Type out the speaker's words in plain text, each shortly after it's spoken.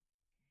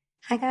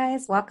Hi,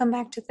 guys. Welcome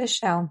back to the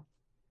show.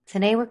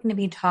 Today, we're going to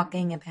be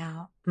talking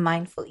about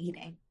mindful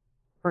eating.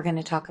 We're going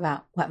to talk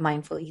about what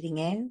mindful eating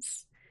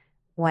is,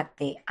 what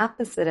the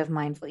opposite of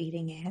mindful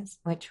eating is,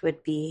 which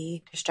would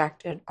be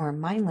distracted or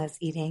mindless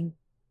eating.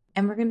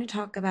 And we're going to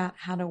talk about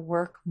how to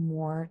work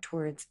more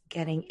towards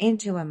getting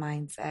into a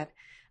mindset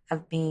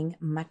of being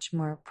much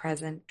more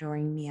present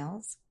during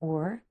meals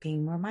or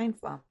being more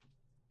mindful.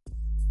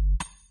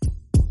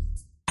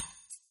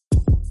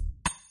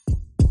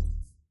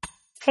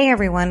 Hey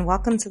everyone,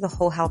 welcome to the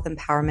Whole Health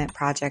Empowerment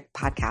Project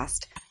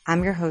podcast.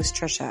 I'm your host,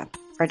 Trisha,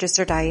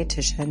 registered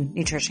dietitian,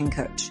 nutrition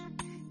coach.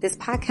 This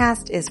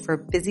podcast is for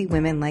busy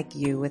women like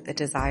you with a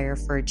desire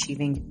for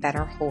achieving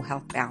better whole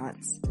health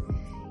balance.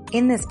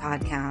 In this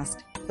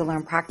podcast, you'll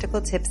learn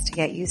practical tips to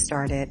get you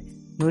started,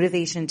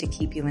 motivation to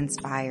keep you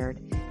inspired,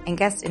 and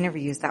guest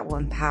interviews that will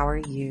empower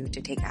you to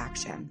take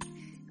action.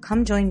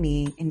 Come join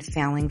me in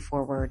failing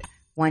forward,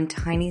 one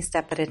tiny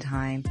step at a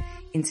time,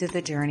 into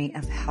the journey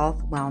of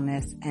health,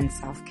 wellness, and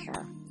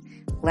self-care.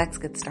 Let's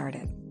get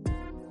started.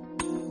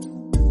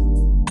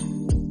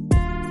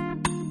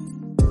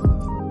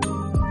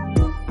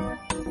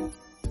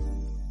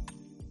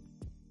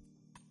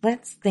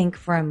 Let's think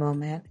for a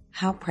moment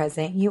how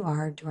present you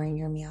are during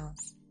your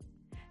meals.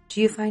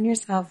 Do you find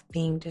yourself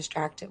being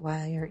distracted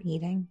while you're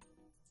eating?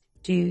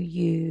 Do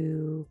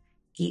you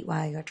eat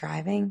while you're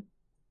driving?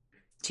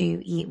 Do you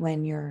eat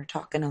when you're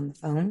talking on the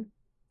phone?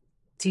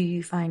 Do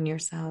you find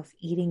yourself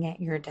eating at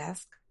your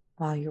desk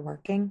while you're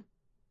working?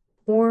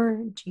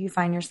 Or do you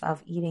find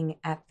yourself eating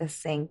at the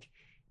sink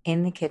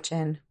in the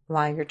kitchen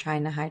while you're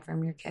trying to hide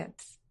from your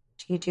kids?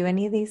 Do you do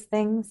any of these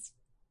things?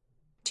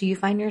 Do you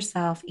find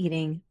yourself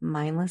eating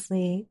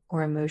mindlessly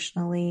or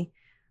emotionally,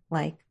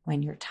 like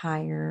when you're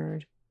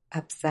tired,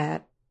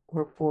 upset,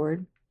 or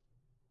bored?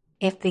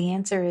 If the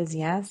answer is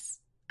yes,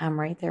 I'm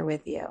right there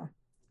with you.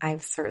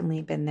 I've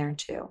certainly been there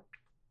too.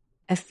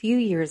 A few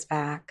years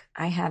back,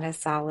 I had a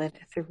solid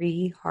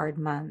 3 hard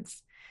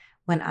months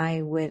when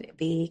I would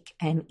bake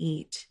and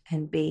eat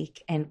and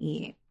bake and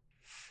eat.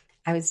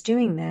 I was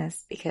doing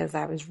this because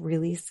I was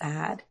really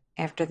sad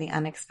after the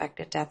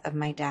unexpected death of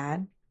my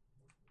dad.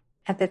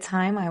 At the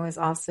time, I was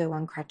also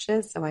on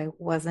crutches, so I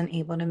wasn't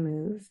able to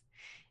move.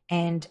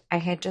 And I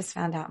had just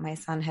found out my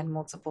son had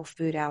multiple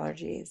food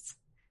allergies,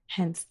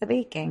 hence the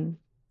baking.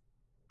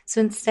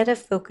 So instead of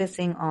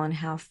focusing on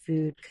how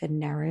food could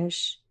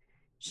nourish,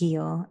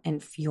 heal,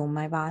 and fuel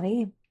my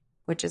body,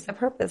 which is the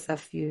purpose of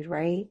food,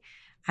 right?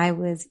 I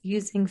was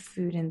using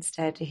food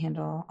instead to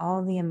handle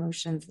all the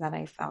emotions that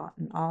I felt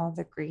and all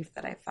the grief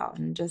that I felt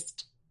and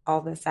just all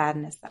the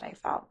sadness that I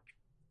felt.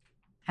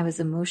 I was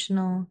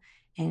emotional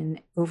and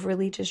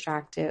overly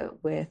distracted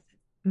with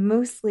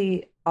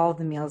mostly all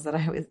the meals that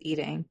I was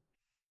eating.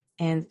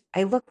 And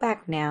I look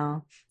back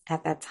now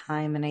at that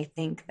time and I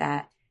think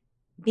that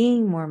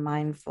being more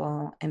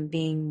mindful and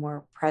being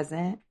more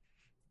present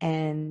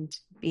and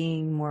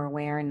being more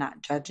aware and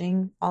not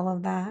judging all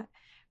of that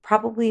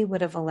probably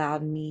would have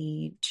allowed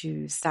me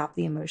to stop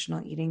the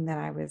emotional eating that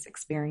I was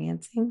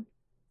experiencing.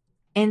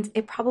 And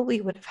it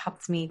probably would have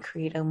helped me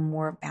create a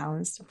more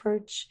balanced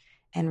approach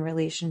and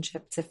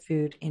relationship to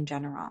food in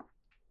general.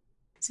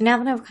 So now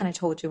that I've kind of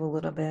told you a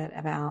little bit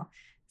about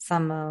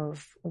some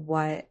of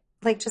what,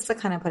 like just to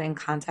kind of put in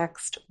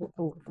context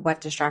what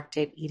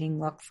distracted eating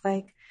looks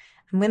like,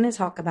 I'm going to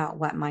talk about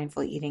what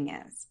mindful eating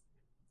is.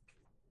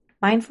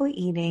 Mindful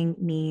eating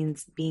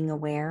means being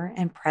aware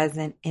and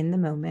present in the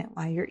moment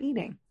while you're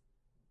eating.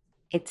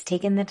 It's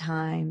taking the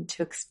time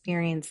to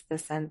experience the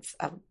sense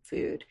of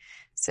food.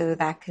 So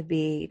that could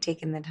be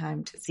taking the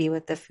time to see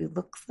what the food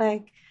looks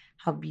like,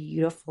 how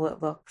beautiful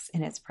it looks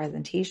in its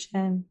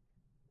presentation.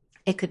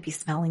 It could be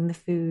smelling the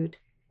food,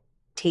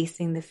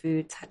 tasting the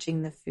food,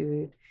 touching the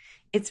food.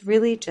 It's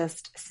really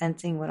just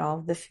sensing what all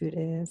of the food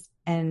is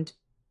and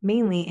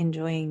mainly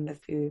enjoying the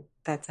food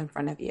that's in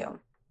front of you.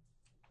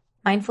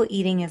 Mindful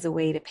eating is a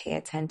way to pay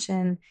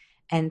attention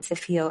and to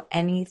feel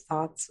any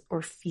thoughts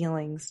or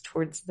feelings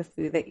towards the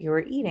food that you're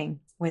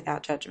eating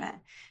without judgment.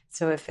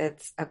 So if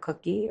it's a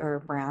cookie or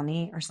a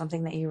brownie or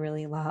something that you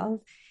really love,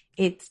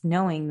 it's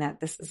knowing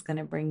that this is going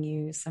to bring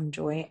you some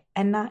joy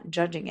and not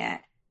judging it.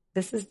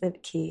 This is the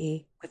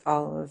key with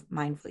all of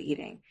mindful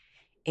eating.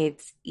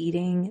 It's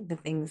eating the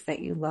things that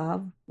you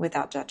love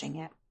without judging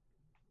it.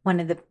 One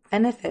of the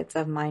benefits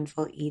of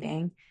mindful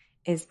eating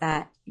is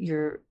that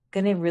you're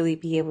going to really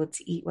be able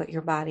to eat what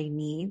your body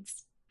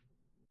needs.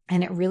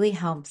 And it really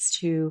helps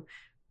to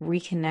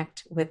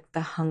reconnect with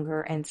the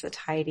hunger and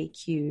satiety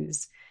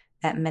cues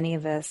that many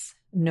of us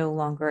no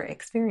longer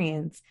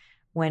experience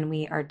when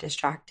we are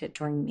distracted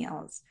during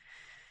meals.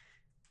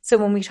 So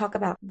when we talk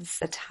about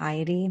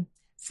satiety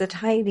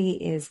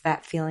is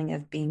that feeling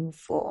of being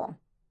full.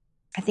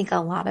 I think a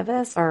lot of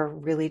us are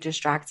really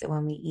distracted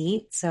when we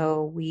eat,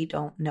 so we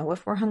don't know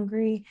if we're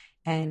hungry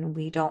and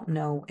we don't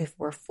know if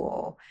we're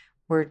full.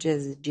 We're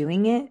just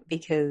doing it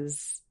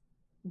because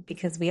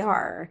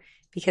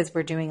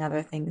we're doing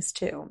other things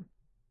too.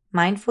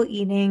 Mindful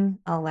eating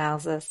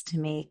allows us to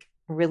make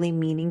really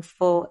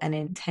meaningful and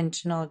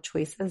intentional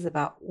choices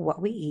about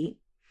what we eat.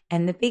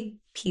 And the big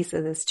piece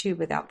of this too,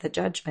 without the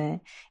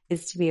judgment,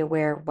 is to be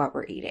aware of what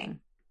we're eating.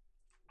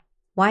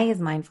 Why is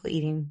mindful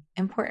eating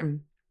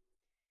important?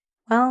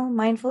 Well,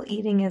 mindful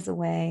eating is a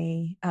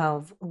way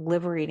of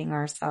liberating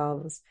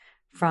ourselves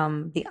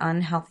from the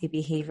unhealthy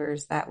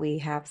behaviors that we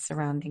have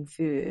surrounding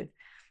food.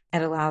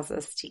 It allows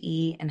us to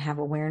eat and have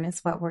awareness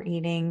of what we're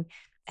eating,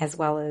 as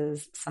well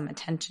as some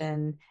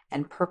attention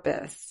and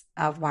purpose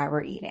of why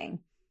we're eating.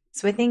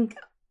 So I think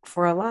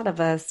for a lot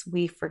of us,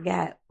 we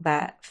forget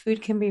that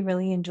food can be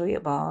really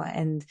enjoyable,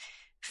 and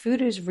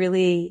food is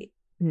really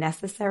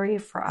necessary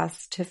for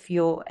us to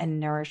fuel and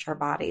nourish our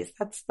bodies.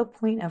 That's the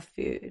point of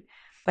food.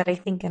 But I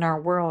think in our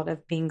world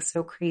of being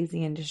so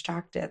crazy and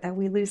distracted that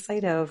we lose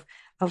sight of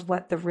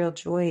what the real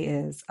joy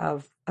is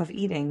of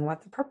eating,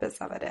 what the purpose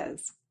of it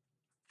is.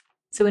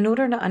 So in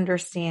order to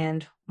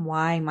understand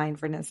why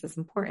mindfulness is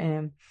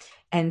important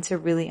and to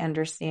really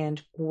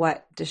understand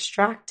what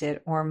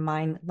distracted or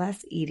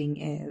mindless eating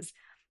is.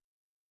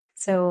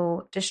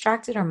 So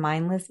distracted or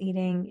mindless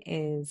eating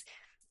is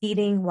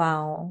eating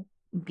while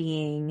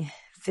being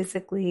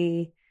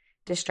physically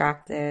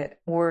distracted,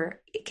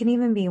 or it can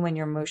even be when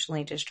you're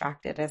emotionally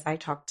distracted, as I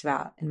talked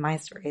about in my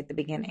story at the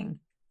beginning.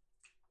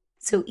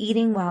 So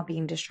eating while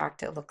being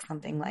distracted looks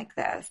something like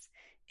this.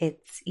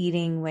 It's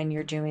eating when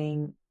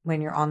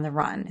you're on the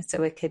run.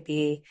 So it could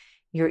be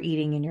you're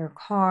eating in your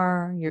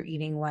car, you're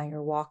eating while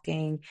you're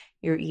walking,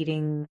 you're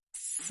eating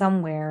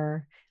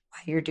somewhere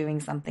while you're doing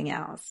something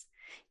else.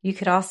 You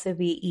could also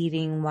be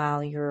eating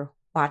while you're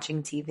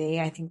watching TV.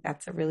 I think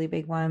that's a really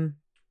big one.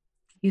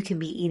 You can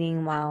be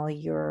eating while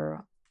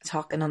you're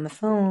talking on the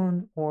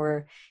phone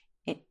or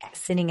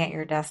sitting at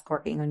your desk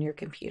working on your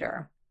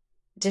computer.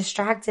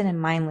 Distracted and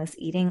mindless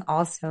eating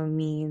also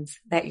means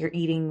that you're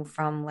eating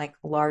from like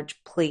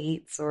large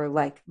plates or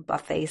like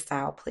buffet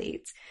style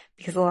plates.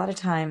 Because a lot of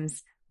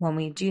times when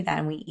we do that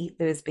and we eat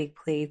those big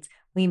plates,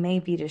 we may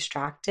be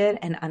distracted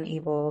and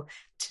unable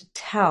to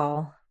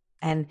tell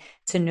and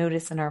to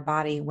notice in our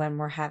body when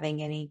we're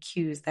having any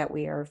cues that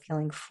we are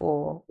feeling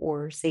full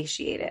or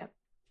satiated.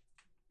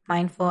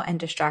 Mindful and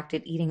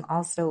distracted eating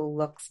also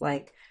looks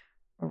like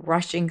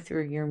rushing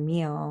through your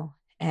meal,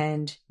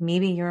 and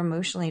maybe you're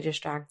emotionally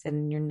distracted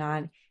and you're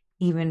not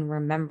even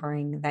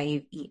remembering that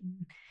you've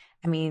eaten.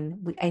 I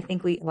mean, I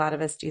think a lot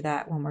of us do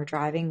that when we're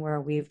driving, where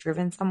we've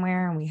driven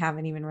somewhere and we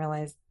haven't even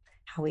realized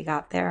how we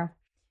got there.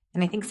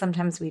 And I think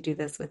sometimes we do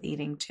this with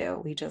eating too.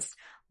 We just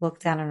look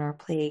down on our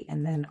plate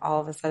and then all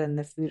of a sudden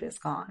the food is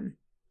gone.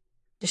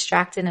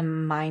 Distracted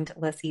and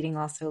mindless eating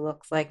also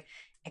looks like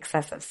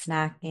excessive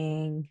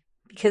snacking,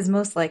 because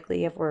most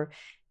likely if we're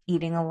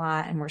eating a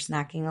lot and we're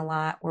snacking a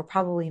lot, we're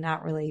probably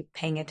not really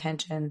paying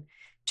attention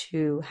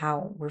to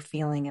how we're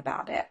feeling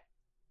about it.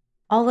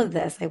 All of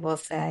this, I will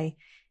say,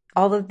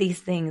 all of these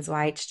things,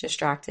 why it's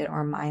distracted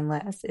or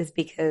mindless, is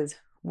because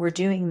we're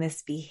doing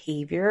this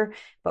behavior,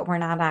 but we're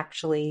not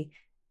actually,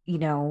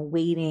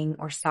 waiting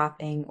or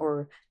stopping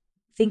or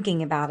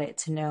thinking about it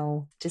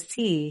to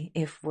see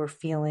if we're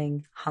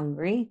feeling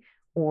hungry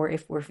or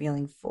if we're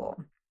feeling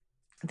full.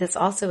 This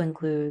also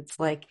includes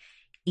like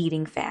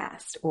eating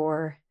fast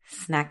or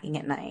snacking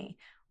at night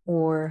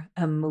or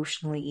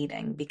emotionally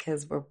eating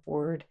because we're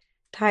bored,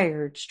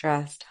 tired,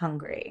 stressed,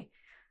 hungry.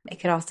 It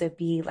could also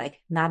be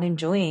like not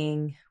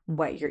enjoying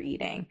what you're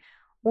eating.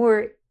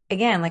 Or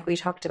again, like we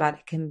talked about,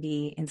 it can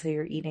be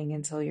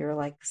until you're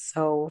like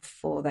so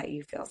full that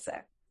you feel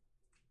sick.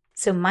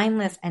 So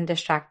mindless and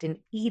distracted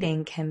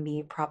eating can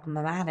be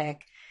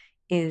problematic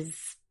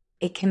because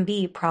it can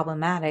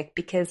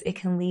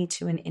lead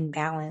to an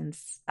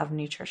imbalance of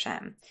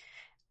nutrition.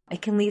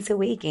 It can lead to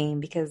weight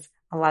gain because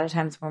a lot of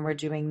times when we're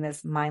doing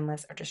this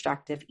mindless or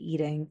distracted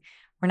eating,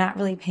 we're not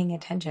really paying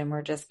attention.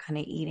 We're just kind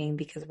of eating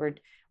because we're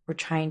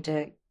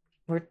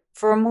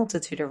for a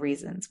multitude of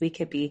reasons. We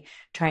could be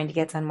trying to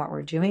get done what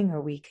we're doing,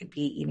 or we could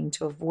be eating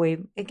to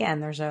avoid. Again,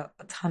 there's a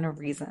ton of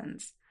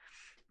reasons.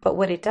 But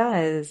what it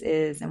does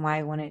is, and why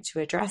I wanted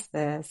to address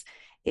this,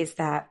 is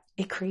that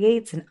it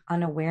creates an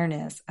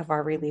unawareness of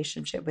our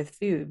relationship with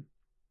food.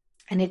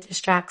 And it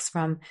distracts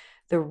from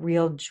the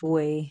real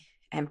joy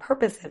and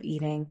purpose of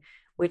eating,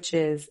 which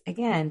is,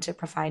 again, to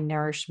provide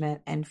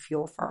nourishment and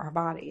fuel for our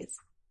bodies.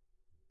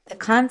 The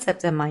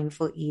concept of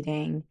mindful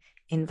eating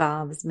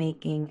involves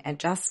making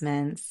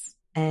adjustments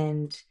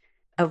and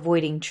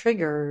avoiding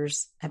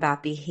triggers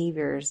about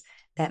behaviors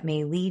that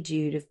may lead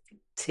you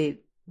to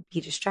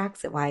be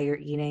distracted while you're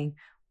eating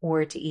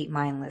or to eat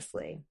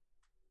mindlessly.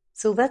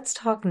 So let's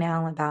talk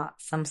now about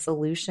some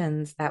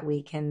solutions that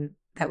we can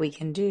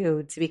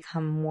do to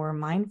become more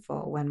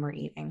mindful when we're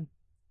eating.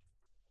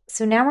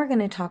 So now we're going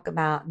to talk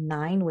about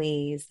 9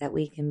 ways that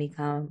we can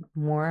become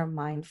more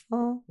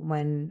mindful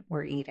when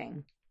we're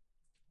eating.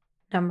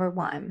 Number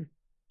 1,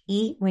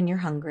 eat when you're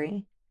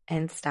hungry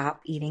and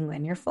stop eating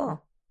when you're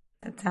full.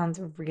 That sounds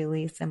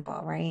really simple,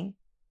 right?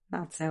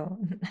 Not so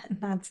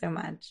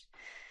much.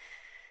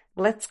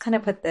 Let's kind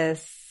of put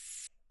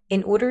this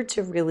in order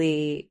to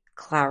really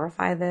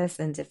clarify this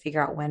and to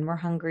figure out when we're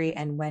hungry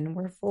and when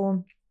we're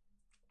full.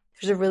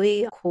 There's a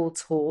really cool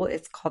tool.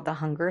 It's called the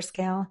hunger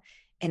scale.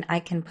 And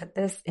I can put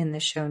this in the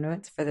show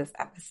notes for this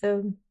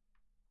episode.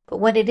 But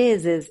what it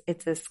is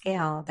it's a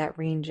scale that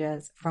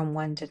ranges from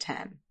 1 to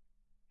 10.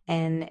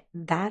 And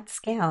that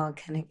scale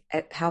can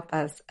help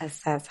us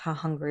assess how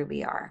hungry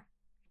we are.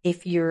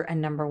 If you're a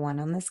number 1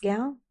 on the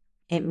scale,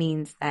 it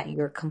means that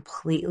you're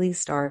completely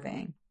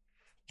starving.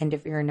 And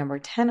if you're a number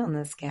 10 on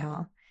the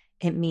scale,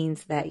 it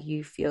means that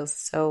you feel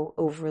so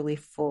overly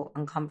full,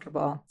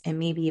 uncomfortable, and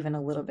maybe even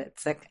a little bit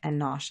sick and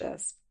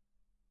nauseous.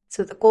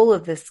 So the goal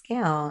of this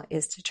scale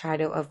is to try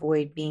to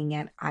avoid being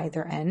at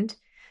either end.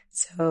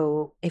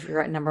 So if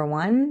you're at number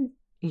 1,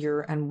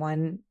 you're on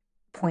one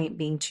point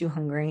being too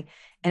hungry.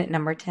 And at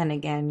number 10,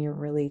 again, you're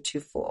really too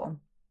full.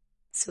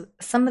 So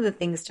some of the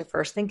things to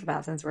first think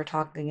about, since we're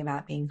talking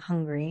about being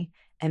hungry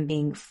and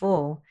being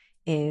full,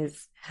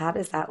 is how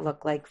does that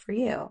look like for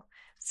you?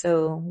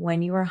 So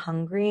when you are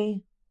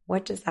hungry,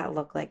 what does that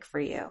look like for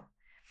you?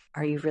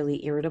 Are you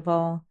really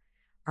irritable?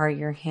 Are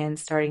your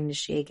hands starting to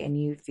shake and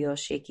you feel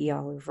shaky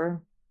all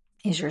over?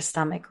 Is your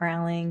stomach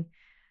growling?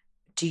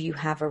 Do you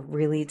have a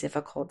really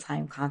difficult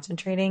time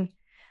concentrating?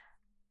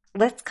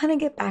 Let's kind of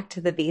get back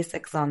to the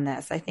basics on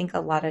this. I think a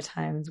lot of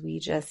times we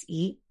just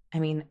eat. I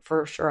mean,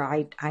 for sure,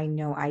 I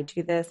know I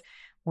do this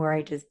where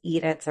I just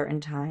eat at certain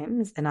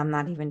times and I'm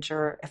not even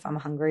sure if I'm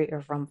hungry or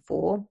if I'm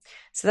full.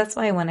 So that's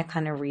why I want to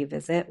kind of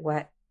revisit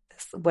what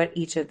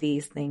each of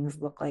these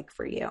things look like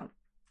for you.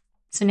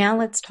 So now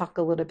let's talk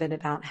a little bit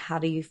about how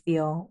do you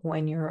feel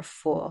when you're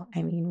full?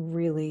 I mean,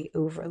 really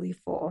overly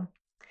full,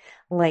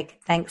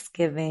 like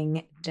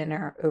Thanksgiving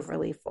dinner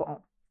overly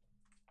full.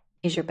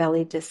 Is your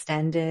belly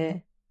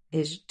distended?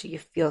 Do you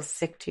feel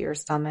sick to your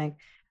stomach?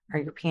 Are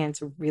your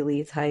pants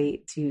really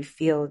tight? Do you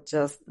feel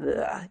just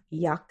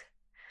yuck?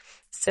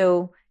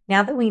 So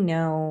now that we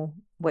know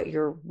what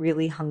you're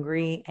really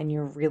hungry and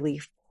you're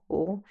really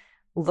full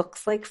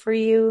looks like for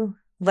you,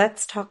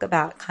 let's talk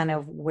about kind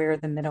of where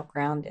the middle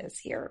ground is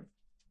here.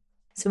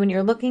 So when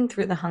you're looking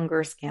through the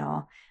hunger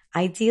scale,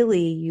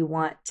 ideally you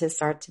want to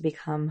start to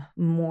become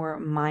more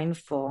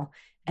mindful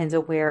and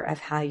aware of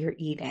how you're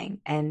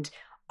eating. And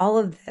all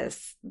of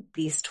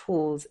these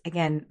tools,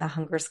 again, the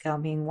hunger scale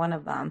being one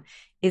of them,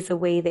 is a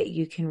way that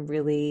you can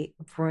really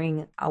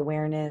bring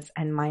awareness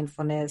and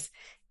mindfulness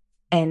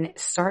and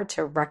start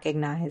to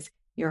recognize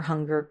your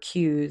hunger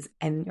cues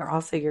and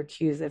your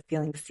cues of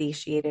feeling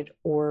satiated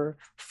or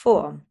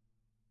full.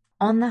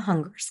 On the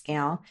hunger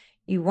scale,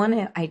 you want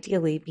to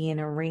ideally be in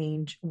a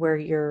range where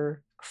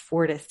you're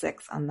 4 to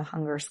 6 on the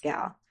hunger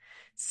scale.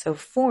 So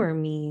 4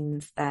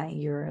 means that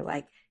you're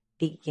like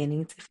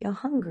beginning to feel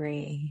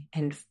hungry,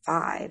 and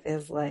 5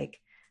 is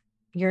like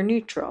you're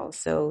neutral.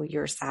 So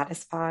you're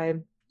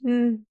satisfied.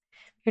 You're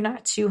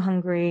not too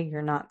hungry.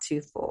 You're not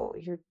too full.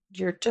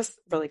 You're just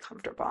really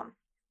comfortable.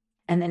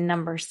 And then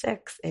number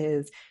 6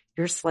 is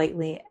you're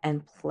slightly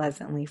and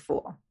pleasantly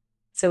full.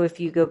 So if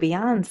you go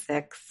beyond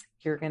 6,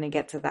 you're going to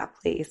get to that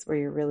place where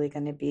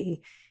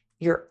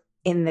you're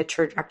in the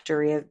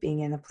trajectory of being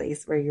in a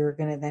place where you're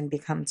going to then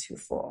become too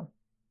full.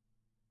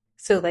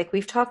 So like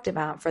we've talked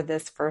about for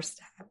this first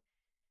step,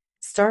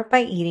 start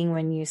by eating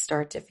when you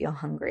start to feel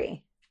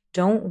hungry.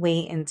 Don't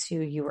wait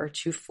until you are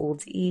too full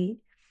to eat,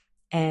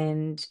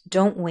 and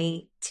don't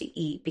wait to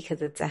eat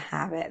because it's a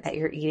habit that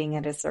you're eating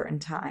at a certain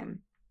time.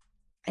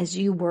 As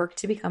you work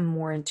to become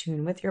more in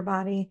tune with your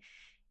body,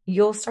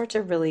 you'll start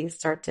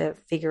to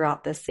figure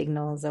out the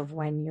signals of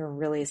when you're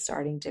really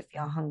starting to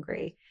feel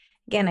hungry.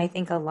 Again, I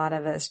think a lot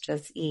of us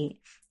just eat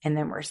and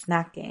then we're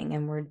snacking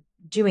and we're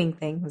doing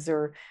things,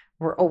 or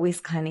we're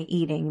always kind of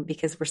eating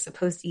because we're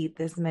supposed to eat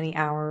this many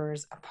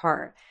hours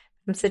apart.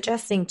 I'm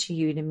suggesting to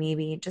you to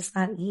maybe just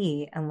not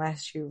eat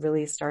unless you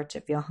really start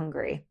to feel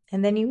hungry,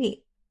 and then you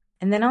eat.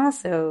 And then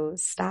also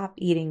stop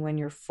eating when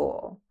you're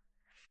full.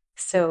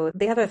 So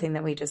the other thing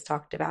that we just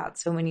talked about,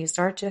 so when you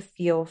start to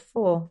feel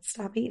full,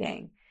 stop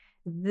eating.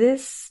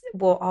 This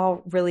will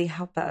all really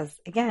help us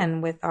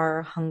again with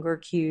our hunger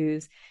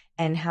cues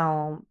and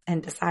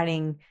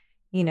deciding,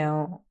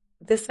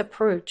 this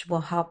approach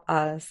will help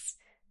us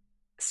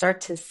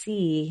start to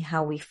see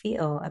how we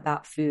feel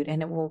about food,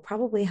 and it will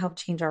probably help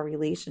change our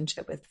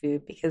relationship with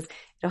food because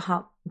it'll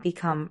help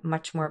become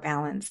much more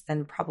balanced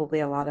than probably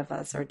a lot of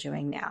us are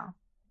doing now.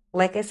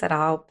 Like I said,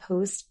 I'll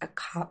post a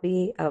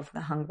copy of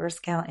the hunger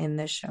scale in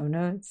the show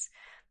notes,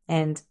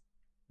 and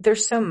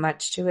there's so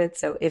much to it.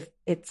 So if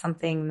it's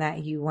something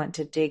that you want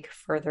to dig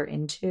further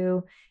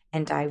into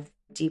and dive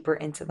deeper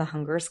into the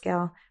hunger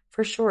scale,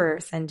 for sure,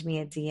 send me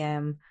a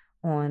DM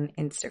on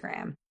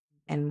Instagram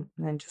and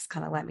then just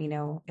kind of let me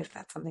know if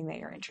that's something that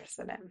you're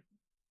interested in.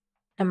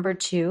 Number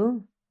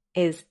 2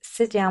 is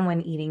sit down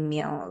when eating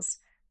meals.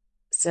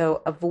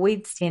 So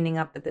avoid standing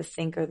up at the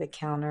sink or the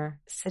counter.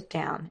 Sit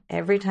down.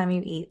 Every time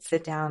you eat,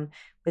 sit down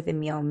with a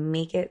meal.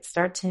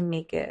 Start to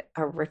make it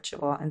a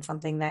ritual and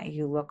something that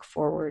you look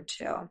forward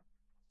to.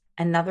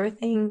 Another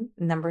thing,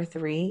 number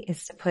 3,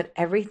 is to put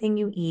everything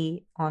you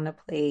eat on a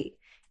plate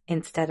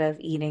instead of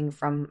eating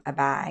from a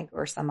bag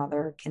or some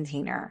other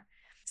container.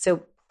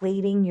 So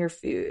plating your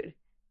food.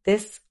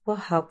 This will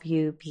help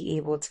you be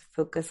able to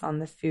focus on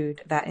the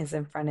food that is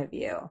in front of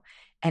you.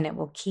 and it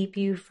will keep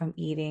you from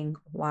eating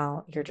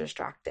while you're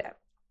distracted.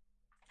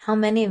 How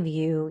many of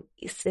you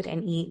sit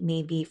and eat?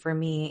 Maybe for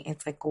me,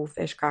 it's like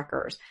goldfish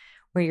crackers,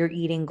 where you're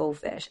eating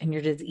goldfish and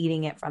you're just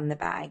eating it from the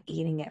bag,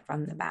 eating it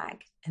from the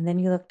bag. And then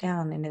you look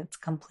down and it's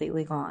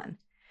completely gone.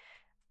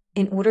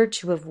 In order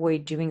to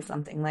avoid doing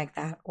something like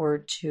that, or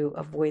to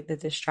avoid the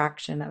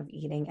distraction of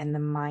eating and the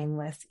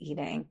mindless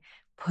eating,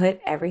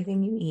 put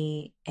everything you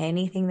eat,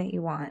 anything that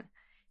you want.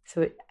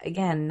 So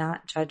again,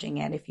 not judging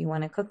it. If you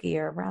want a cookie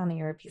or a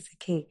brownie or a piece of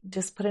cake,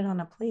 just put it on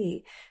a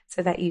plate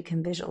so that you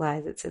can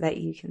visualize it, so that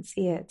you can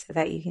see it, so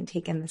that you can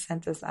take in the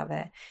senses of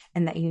it,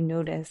 and that you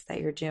notice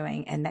that you're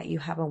doing, and that you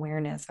have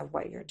awareness of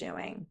what you're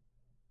doing.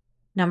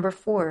 Number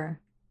 4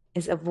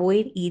 is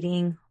avoid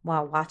eating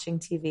while watching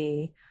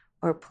TV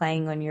or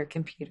playing on your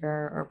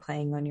computer or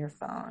playing on your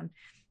phone.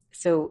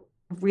 So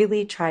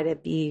really try to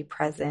be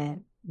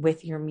present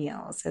with your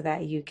meal so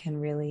that you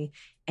can really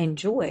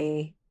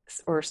enjoy,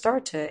 or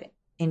start to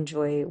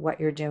enjoy, what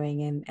you're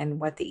doing, and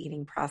what the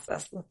eating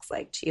process looks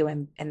like to you,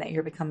 and that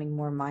you're becoming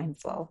more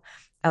mindful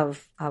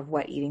of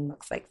what eating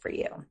looks like for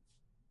you.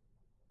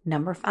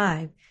 Number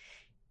 5,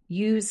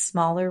 use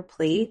smaller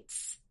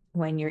plates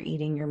when you're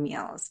eating your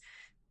meals.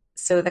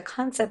 So the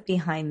concept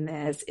behind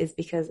this is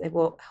because it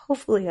will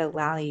hopefully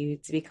allow you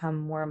to become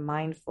more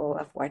mindful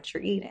of what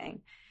you're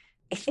eating.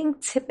 I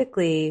think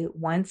typically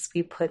once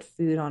we put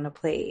food on a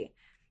plate,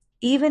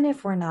 even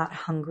if we're not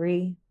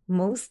hungry,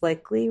 most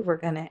likely we're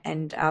going to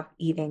end up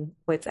eating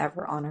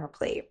whatever on our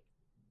plate.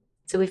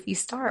 So if you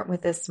start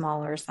with a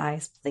smaller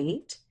size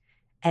plate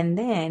and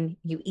then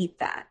you eat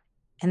that,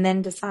 and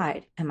then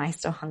decide, am I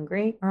still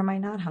hungry or am I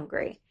not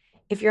hungry?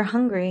 If you're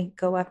hungry,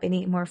 go up and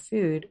eat more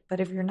food. But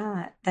if you're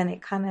not, then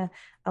it kind of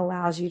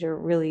allows you to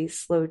really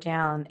slow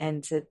down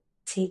and to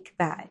take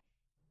that,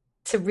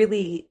 to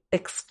really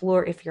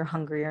explore if you're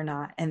hungry or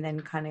not, and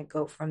then kind of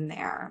go from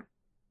there.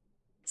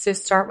 So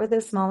start with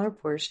a smaller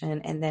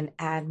portion and then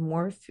add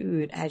more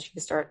food as you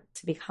start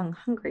to become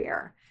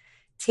hungrier.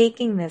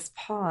 Taking this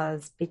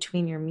pause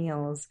between your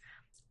meals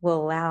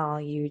will allow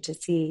you to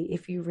see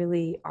if you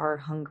really are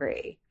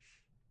hungry.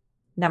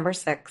 Number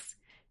 6,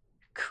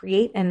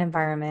 create an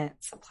environment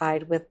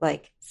supplied with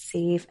like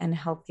safe and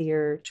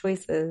healthier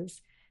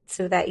choices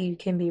so that you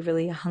can be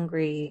really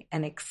hungry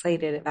and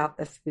excited about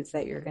the foods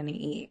that you're going to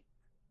eat.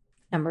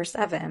 Number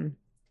 7,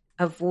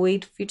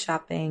 avoid food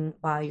shopping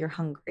while you're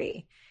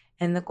hungry.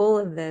 And the goal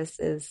of this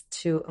is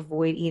to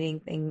avoid eating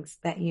things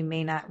that you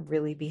may not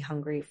really be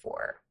hungry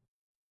for.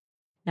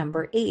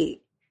 Number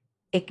 8,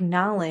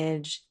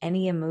 acknowledge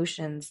any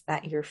emotions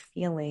that you're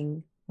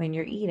feeling when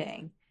you're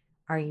eating.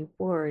 Are you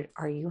bored?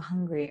 Are you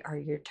hungry? Are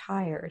you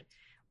tired?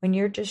 When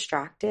you're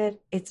distracted,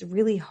 it's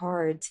really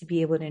hard to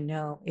be able to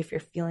know if you're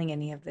feeling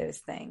any of those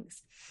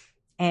things.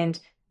 And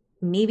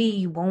maybe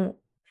you won't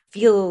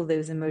feel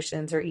those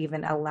emotions or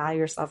even allow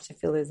yourself to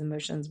feel those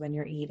emotions when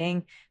you're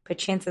eating. But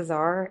chances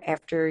are,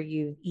 after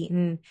you've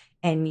eaten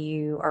and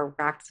you are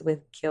racked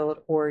with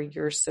guilt or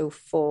you're so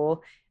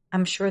full,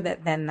 I'm sure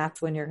that then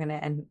that's when you're going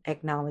to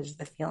acknowledge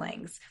the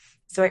feelings.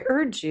 So I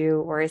urge you,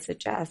 or I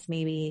suggest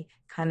maybe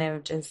kind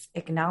of just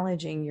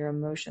acknowledging your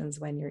emotions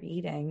when you're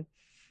eating,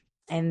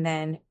 and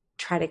then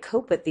try to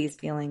cope with these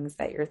feelings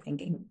that you're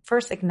thinking.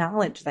 First,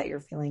 acknowledge that you're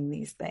feeling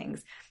these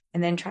things,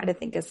 and then try to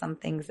think of some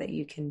things that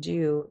you can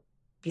do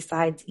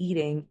besides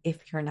eating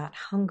if you're not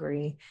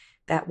hungry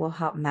that will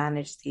help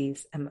manage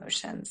these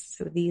emotions.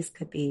 So these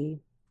could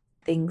be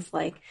things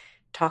like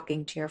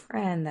talking to your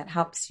friend that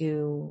helps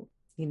you,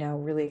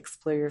 really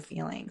explore your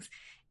feelings.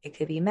 It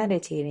could be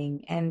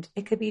meditating, and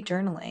it could be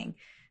journaling.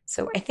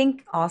 So I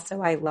think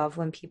also I love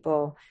when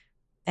people,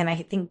 and I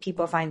think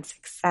people find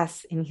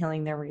success in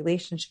healing their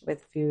relationship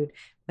with food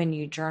when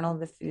you journal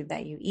the food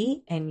that you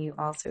eat, and you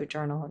also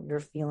journal your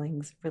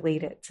feelings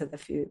related to the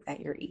food that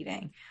you're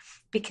eating,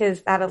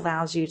 because that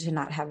allows you to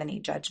not have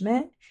any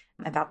judgment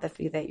about the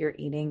food that you're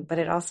eating, but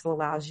it also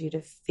allows you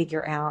to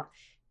figure out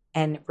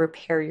and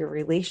repair your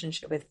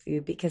relationship with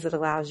food, because it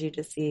allows you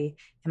to see,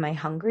 am I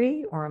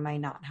hungry or am I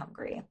not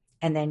hungry?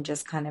 And then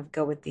just kind of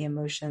go with the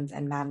emotions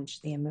and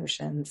manage the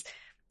emotions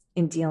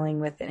in dealing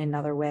with it in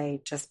another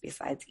way, just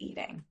besides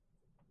eating.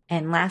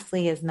 And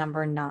lastly is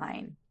number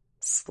 9,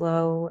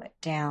 slow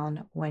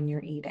down when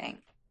you're eating.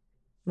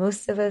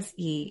 Most of us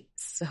eat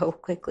so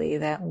quickly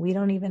that we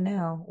don't even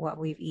know what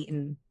we've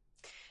eaten.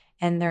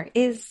 And there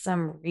is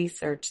some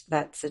research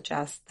that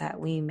suggests that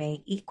we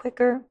may eat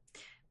quicker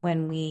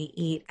when we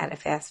eat at a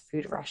fast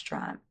food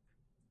restaurant,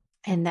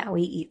 and that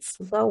we eat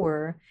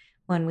slower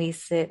when we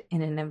sit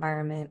in an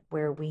environment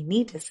where we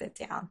need to sit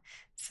down,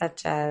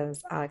 such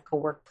as like a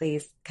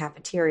workplace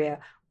cafeteria,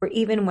 or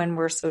even when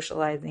we're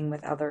socializing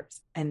with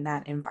others in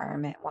that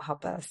environment will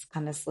help us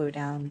kind of slow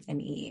down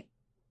and eat.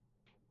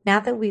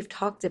 Now that we've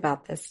talked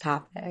about this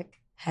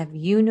topic, have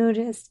you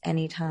noticed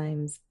any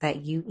times that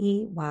you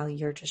eat while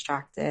you're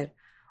distracted,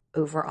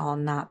 overall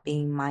not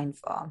being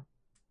mindful?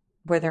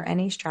 Were there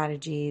any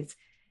strategies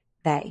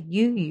that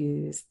you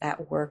use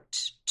that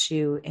worked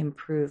to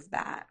improve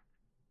that?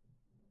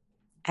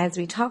 As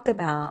we talk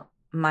about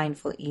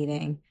mindful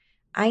eating,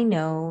 I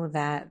know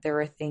that there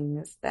are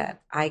things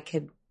that I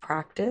could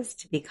practice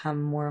to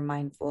become more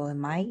mindful in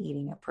my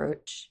eating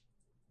approach.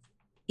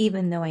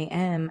 Even though I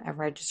am a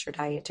registered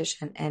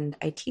dietitian and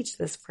I teach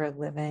this for a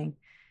living,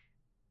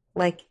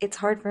 like it's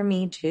hard for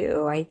me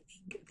too. I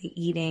think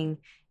the eating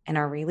and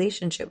our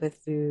relationship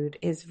with food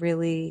is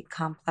really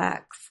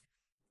complex.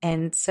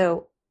 And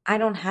so I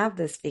don't have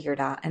this figured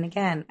out. And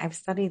again, I've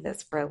studied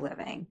this for a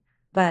living,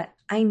 but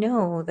I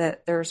know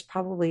that there's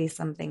probably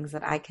some things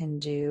that I can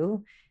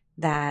do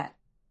that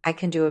I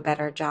can do a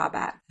better job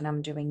at than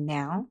I'm doing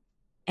now.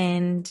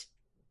 And,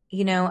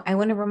 I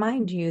want to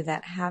remind you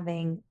that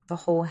having the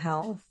whole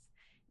health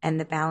and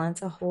the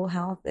balance of whole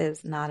health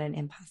is not an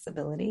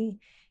impossibility.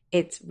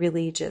 It's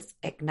really just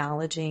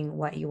acknowledging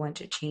what you want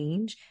to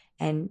change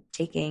and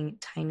taking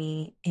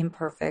tiny,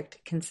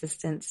 imperfect,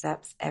 consistent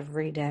steps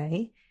every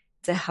day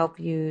to help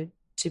you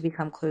to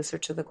become closer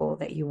to the goal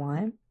that you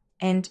want.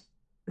 And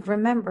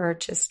remember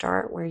to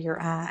start where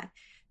you're at.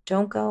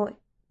 Don't go,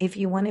 if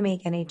you want to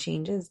make any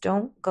changes,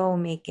 don't go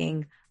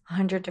making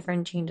 100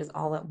 different changes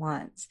all at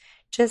once.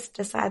 Just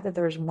decide that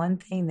there's one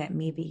thing that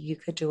maybe you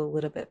could do a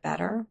little bit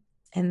better,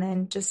 and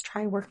then just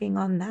try working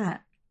on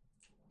that.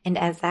 And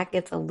as that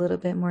gets a little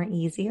bit more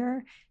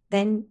easier,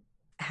 then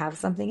have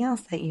something else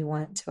that you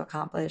want to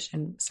accomplish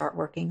and start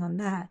working on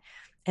that.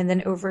 And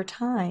then over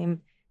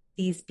time,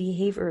 these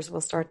behaviors will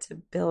start to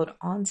build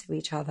onto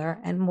each other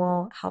and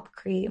will help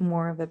create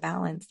more of a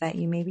balance that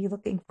you may be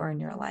looking for in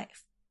your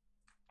life.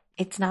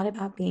 It's not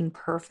about being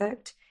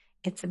perfect.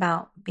 It's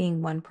about being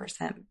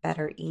 1%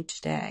 better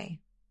each day.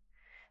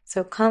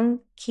 So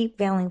come keep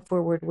failing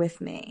forward with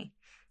me.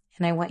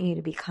 And I want you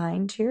to be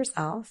kind to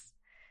yourself.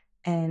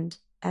 And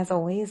as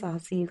always, I'll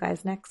see you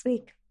guys next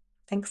week.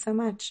 Thanks so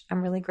much.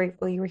 I'm really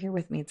grateful you were here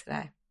with me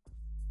today.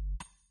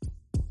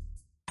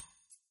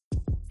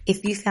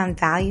 If you found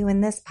value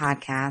in this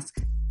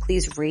podcast,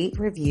 please rate,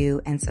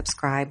 review, and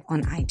subscribe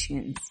on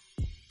iTunes.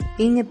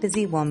 Being a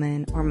busy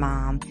woman or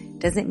mom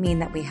doesn't mean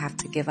that we have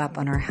to give up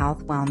on our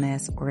health,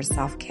 wellness, or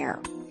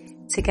self-care.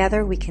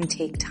 Together, we can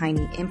take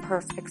tiny,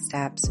 imperfect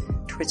steps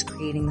towards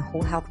creating the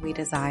whole health we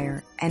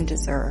desire and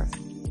deserve.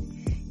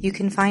 You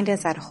can find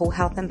us at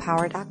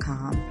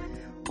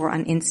wholehealthempower.com or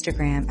on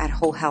Instagram at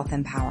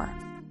wholehealthempower.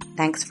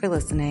 Thanks for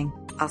listening.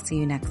 I'll see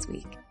you next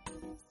week.